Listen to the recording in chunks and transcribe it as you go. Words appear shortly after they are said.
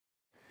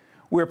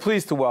We're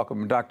pleased to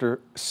welcome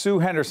Dr. Sue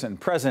Henderson,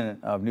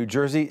 president of New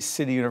Jersey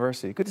City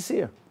University. Good to see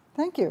you.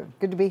 Thank you.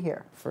 Good to be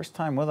here. First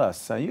time with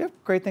us. You have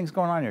great things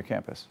going on your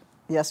campus.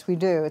 Yes, we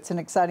do. It's an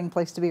exciting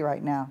place to be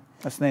right now.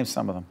 Let's name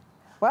some of them.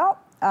 Well,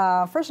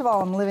 first of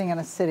all, I'm living in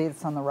a city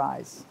that's on the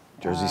rise.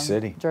 Jersey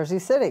City. Jersey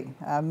City.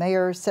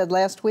 Mayor said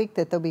last week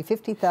that there'll be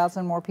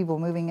 50,000 more people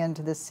moving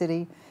into this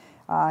city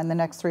in the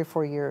next 3 or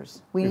 4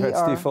 years. We've had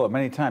Steve Phillip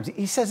many times.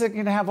 He says they're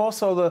going to have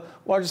also the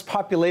largest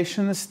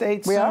population in the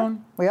state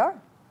soon. We are.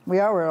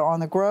 We're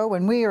on the grow,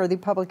 and we are the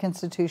public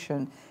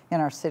institution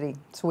in our city.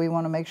 So we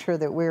want to make sure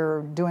that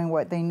we're doing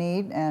what they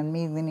need and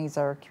meeting the needs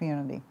of our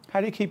community. How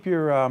do you keep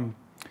your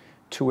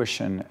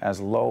tuition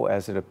as low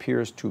as it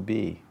appears to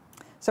be?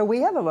 So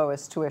we have the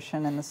lowest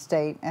tuition in the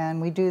state,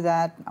 and we do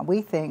that,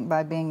 we think,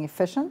 by being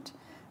efficient.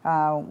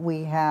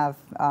 We have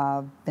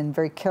been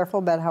very careful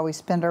about how we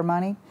spend our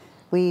money.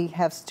 We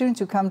have students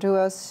who come to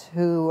us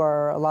who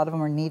a lot of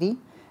them are needy.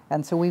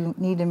 And so we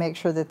need to make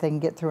sure that they can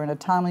get through in a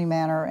timely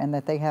manner and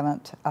that they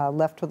haven't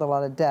left with a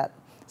lot of debt.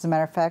 As a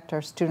matter of fact,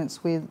 our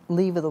students, we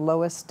leave with the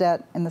lowest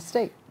debt in the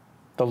state.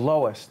 The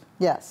lowest?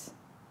 Yes.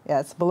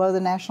 Yeah, it's below the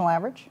national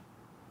average.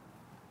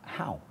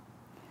 How?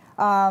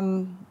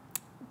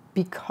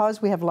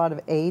 Because we have a lot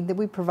of aid that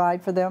we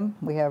provide for them.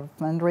 We have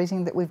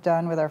fundraising that we've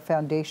done with our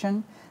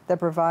foundation that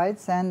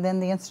provides, and then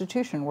the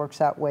institution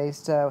works out ways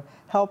to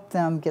help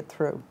them get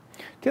through.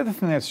 The other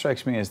thing that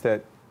strikes me is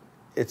that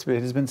it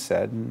has been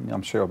said, and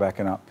I'm sure you'll back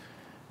it up,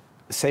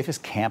 the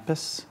safest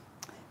campus.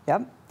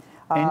 Yep.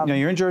 And,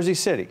 you're in Jersey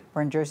City.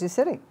 We're in Jersey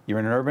City. You're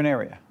in an urban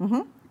area.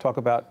 Mm-hmm. Talk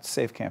about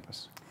safe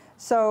campus.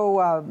 So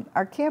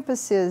our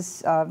campus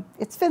is,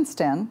 it's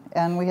fenced in,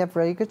 and we have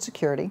very good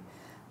security.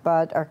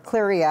 But our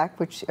Clery Act,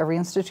 which every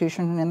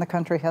institution in the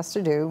country has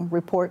to do,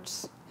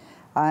 reports,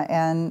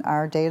 and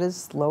our data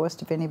is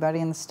lowest of anybody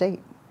in the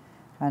state.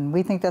 And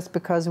we think that's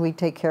because we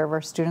take care of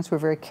our students. We're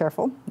very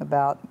careful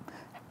about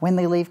when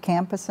they leave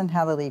campus and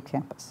how they leave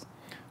campus.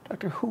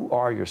 Doctor, who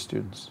are your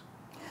students?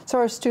 So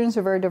our students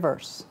are very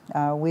diverse.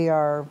 We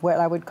are what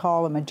I would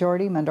call a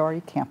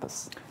majority-minority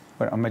campus.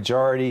 What, a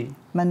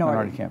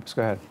majority-minority campus?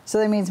 Go ahead. So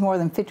that means more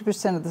than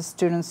 50% of the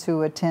students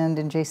who attend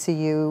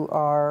NJCU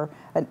are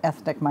an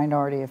ethnic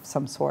minority of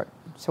some sort.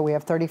 So we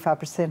have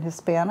 35%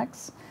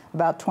 Hispanics,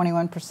 about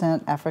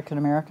 21% African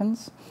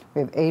Americans.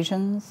 We have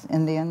Asians,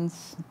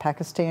 Indians,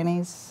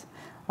 Pakistanis,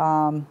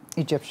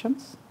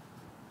 Egyptians,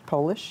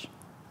 Polish,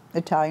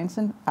 Italians,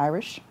 and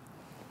Irish.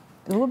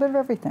 A little bit of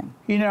everything.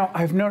 You know,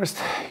 I've noticed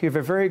you have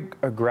a very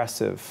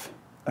aggressive,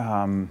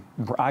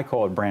 I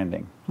call it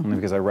branding, only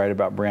because I write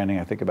about branding,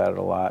 I think about it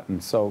a lot,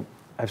 and so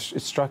it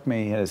struck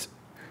me that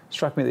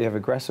you have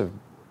aggressive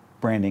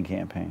branding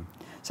campaign.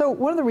 So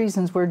one of the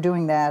reasons we're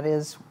doing that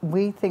is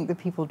we think that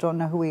people don't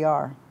know who we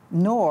are,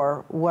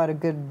 nor what a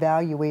good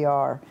value we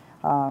are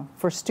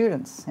for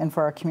students and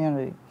for our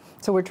community.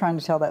 So we're trying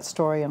to tell that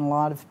story in a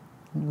lot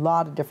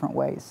of different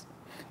ways.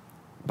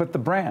 But the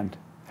brand,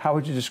 how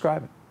would you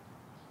describe it?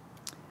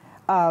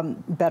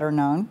 Better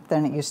known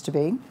than it used to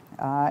be,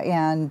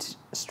 and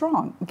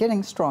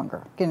getting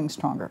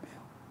stronger.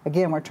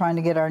 Again, we're trying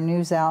to get our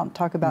news out,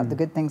 talk about the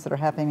good things that are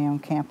happening on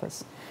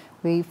campus.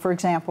 For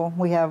example,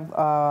 we have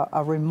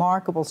a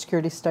remarkable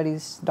security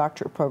studies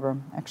doctorate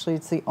program. Actually,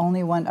 it's the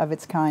only one of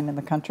its kind in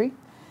the country.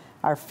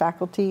 Our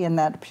faculty in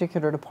that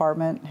particular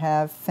department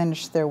have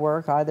finished their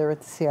work either at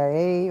the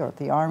CIA or at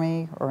the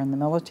Army or in the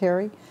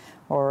military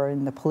or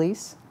in the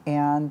police,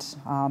 and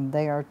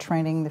they are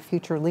training the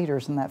future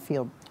leaders in that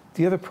field.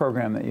 The other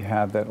program that you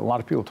have that a lot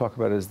of people talk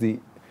about is the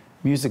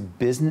music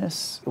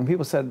business. When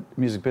people said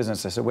music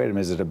business, I said, wait a minute,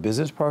 is it a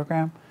business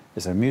program?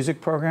 Is it a music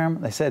program?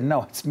 They said,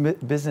 no, it's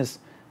business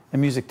and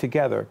music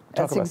together.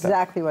 That's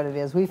exactly what it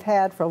is. We've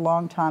had for a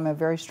long time a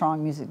very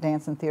strong music,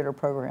 dance, and theater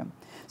program.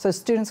 So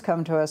students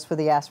come to us with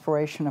the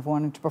aspiration of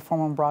wanting to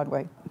perform on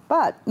Broadway.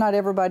 But not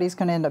everybody's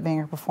going to end up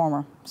being a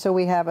performer. So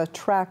we have a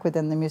track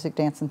within the music,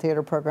 dance, and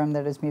theater program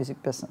that is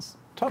music business.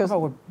 Talk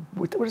about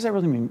what does that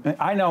really mean?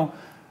 I know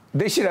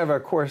they should have a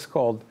course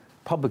called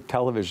Public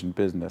Television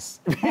Business.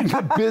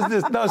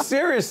 No,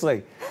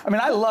 seriously. I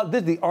mean, I love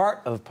this. The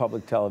art of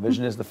public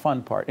television is the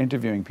fun part,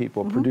 interviewing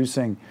people,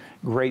 producing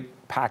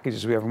great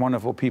packages. We have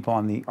wonderful people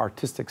on the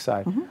artistic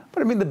side.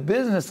 But I mean, the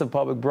business of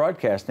public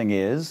broadcasting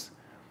is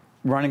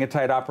running a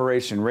tight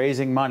operation,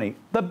 raising money,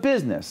 the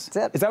business.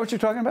 Is that what you're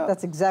talking about?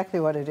 That's exactly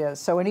what it is.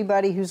 So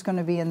anybody who's going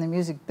to be in the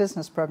music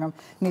business program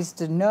needs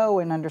to know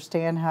and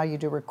understand how you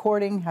do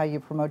recording, how you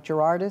promote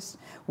your artist,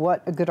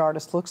 what a good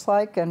artist looks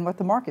like, and what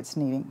the market's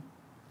needing.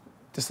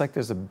 Just like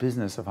there's a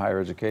business of higher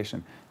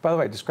education. By the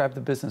way, describe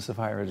the business of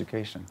higher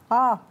education.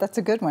 That's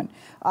a good one.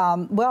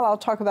 Well, I'll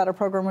talk about a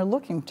program we're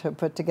looking to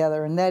put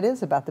together, and that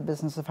is about the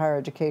business of higher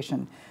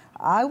education.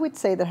 I would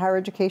say that higher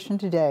education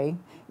today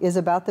is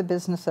about the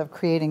business of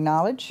creating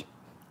knowledge,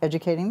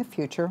 educating the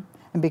future,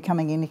 and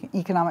becoming an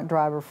economic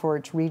driver for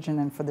its region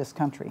and for this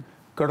country.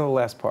 Go to the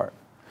last part.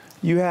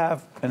 You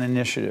have an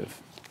initiative.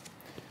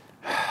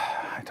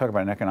 I talk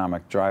about an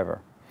economic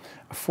driver.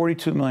 A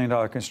 $42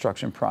 million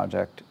construction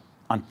project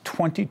on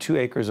 22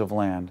 acres of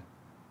land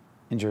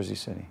in Jersey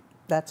City.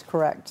 That's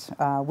correct.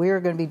 We are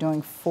going to be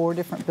doing 4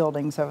 different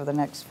buildings over the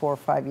next 4 or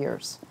 5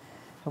 years.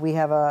 We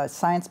have a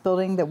science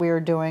building that we are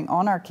doing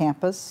on our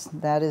campus.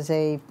 That is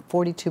a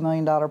 $42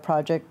 million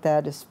project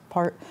that is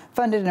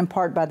funded in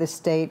part by the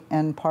state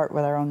and part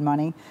with our own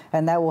money.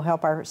 And that will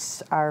help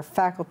our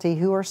faculty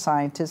who are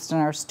scientists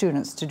and our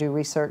students to do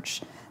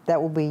research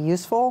that will be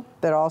useful,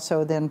 but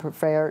also then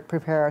prepare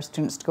our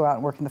students to go out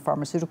and work in the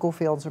pharmaceutical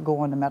fields or go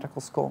on to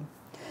medical school.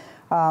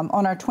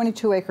 On our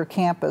 22-acre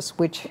campus,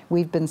 which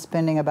we've been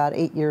spending about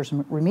 8 years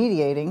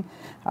remediating,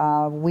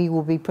 we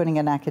will be putting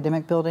an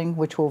academic building,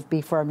 which will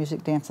be for our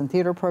music, dance, and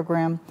theater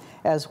program,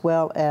 as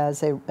well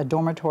as a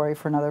dormitory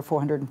for another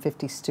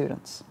 450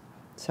 students.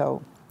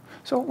 So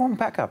I want to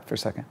back up for a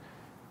second.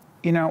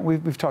 You know,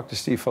 we've talked to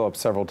Steve Phillips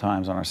several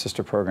times on our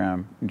sister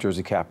program, New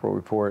Jersey Capital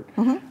Report.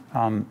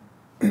 And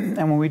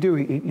when we do,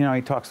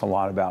 he talks a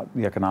lot about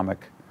the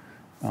economic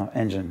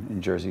engine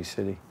in Jersey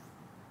City.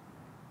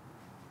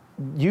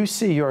 You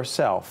see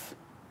yourself,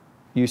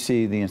 you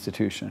see the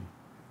institution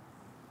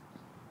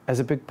as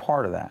a big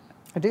part of that.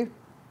 I do,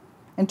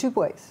 in two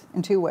ways.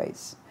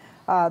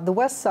 The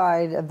west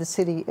side of the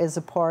city is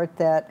a part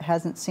that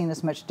hasn't seen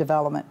as much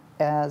development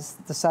as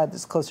the side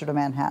that's closer to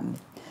Manhattan.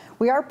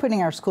 We are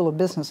putting our School of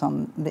Business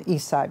on the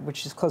east side,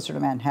 which is closer to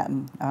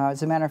Manhattan.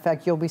 As a matter of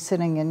fact, you'll be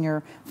sitting in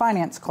your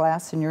finance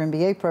class in your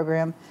MBA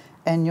program,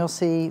 and you'll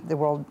see the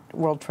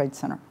World Trade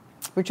Center,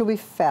 which will be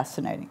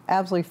fascinating,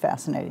 absolutely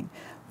fascinating.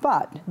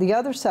 But the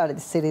other side of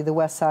the city, the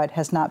west side,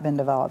 has not been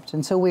developed.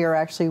 And so we are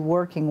actually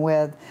working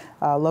with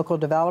local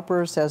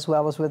developers as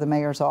well as with the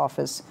mayor's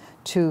office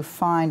to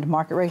find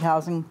market rate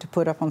housing to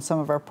put up on some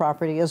of our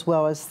property, as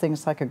well as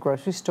things like a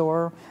grocery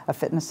store, a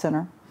fitness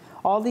center.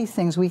 All these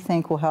things we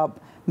think will help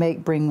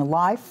bring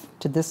life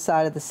to this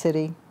side of the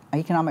city, an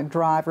economic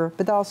driver,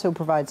 but also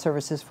provide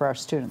services for our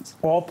students.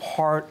 All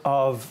part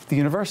of the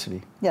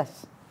university.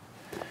 Yes.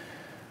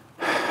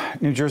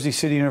 New Jersey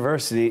City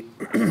University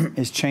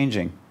is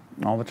changing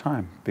all the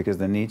time because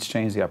the needs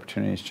change, the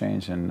opportunities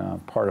change,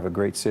 and part of a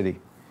great city.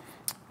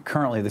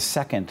 Currently the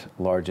second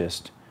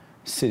largest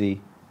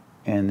city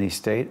in the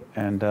state,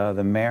 and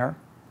the mayor,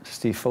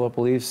 Steve Phillips,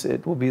 believes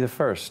it will be the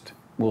first.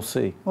 We'll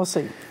see. We'll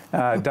see.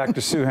 Dr.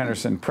 Sue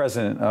Henderson,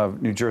 president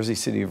of New Jersey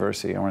City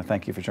University, I want to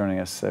thank you for joining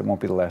us. It won't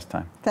be the last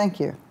time.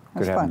 Thank you.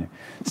 Good having you.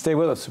 Stay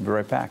with us. We'll be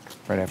right back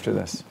right after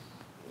this.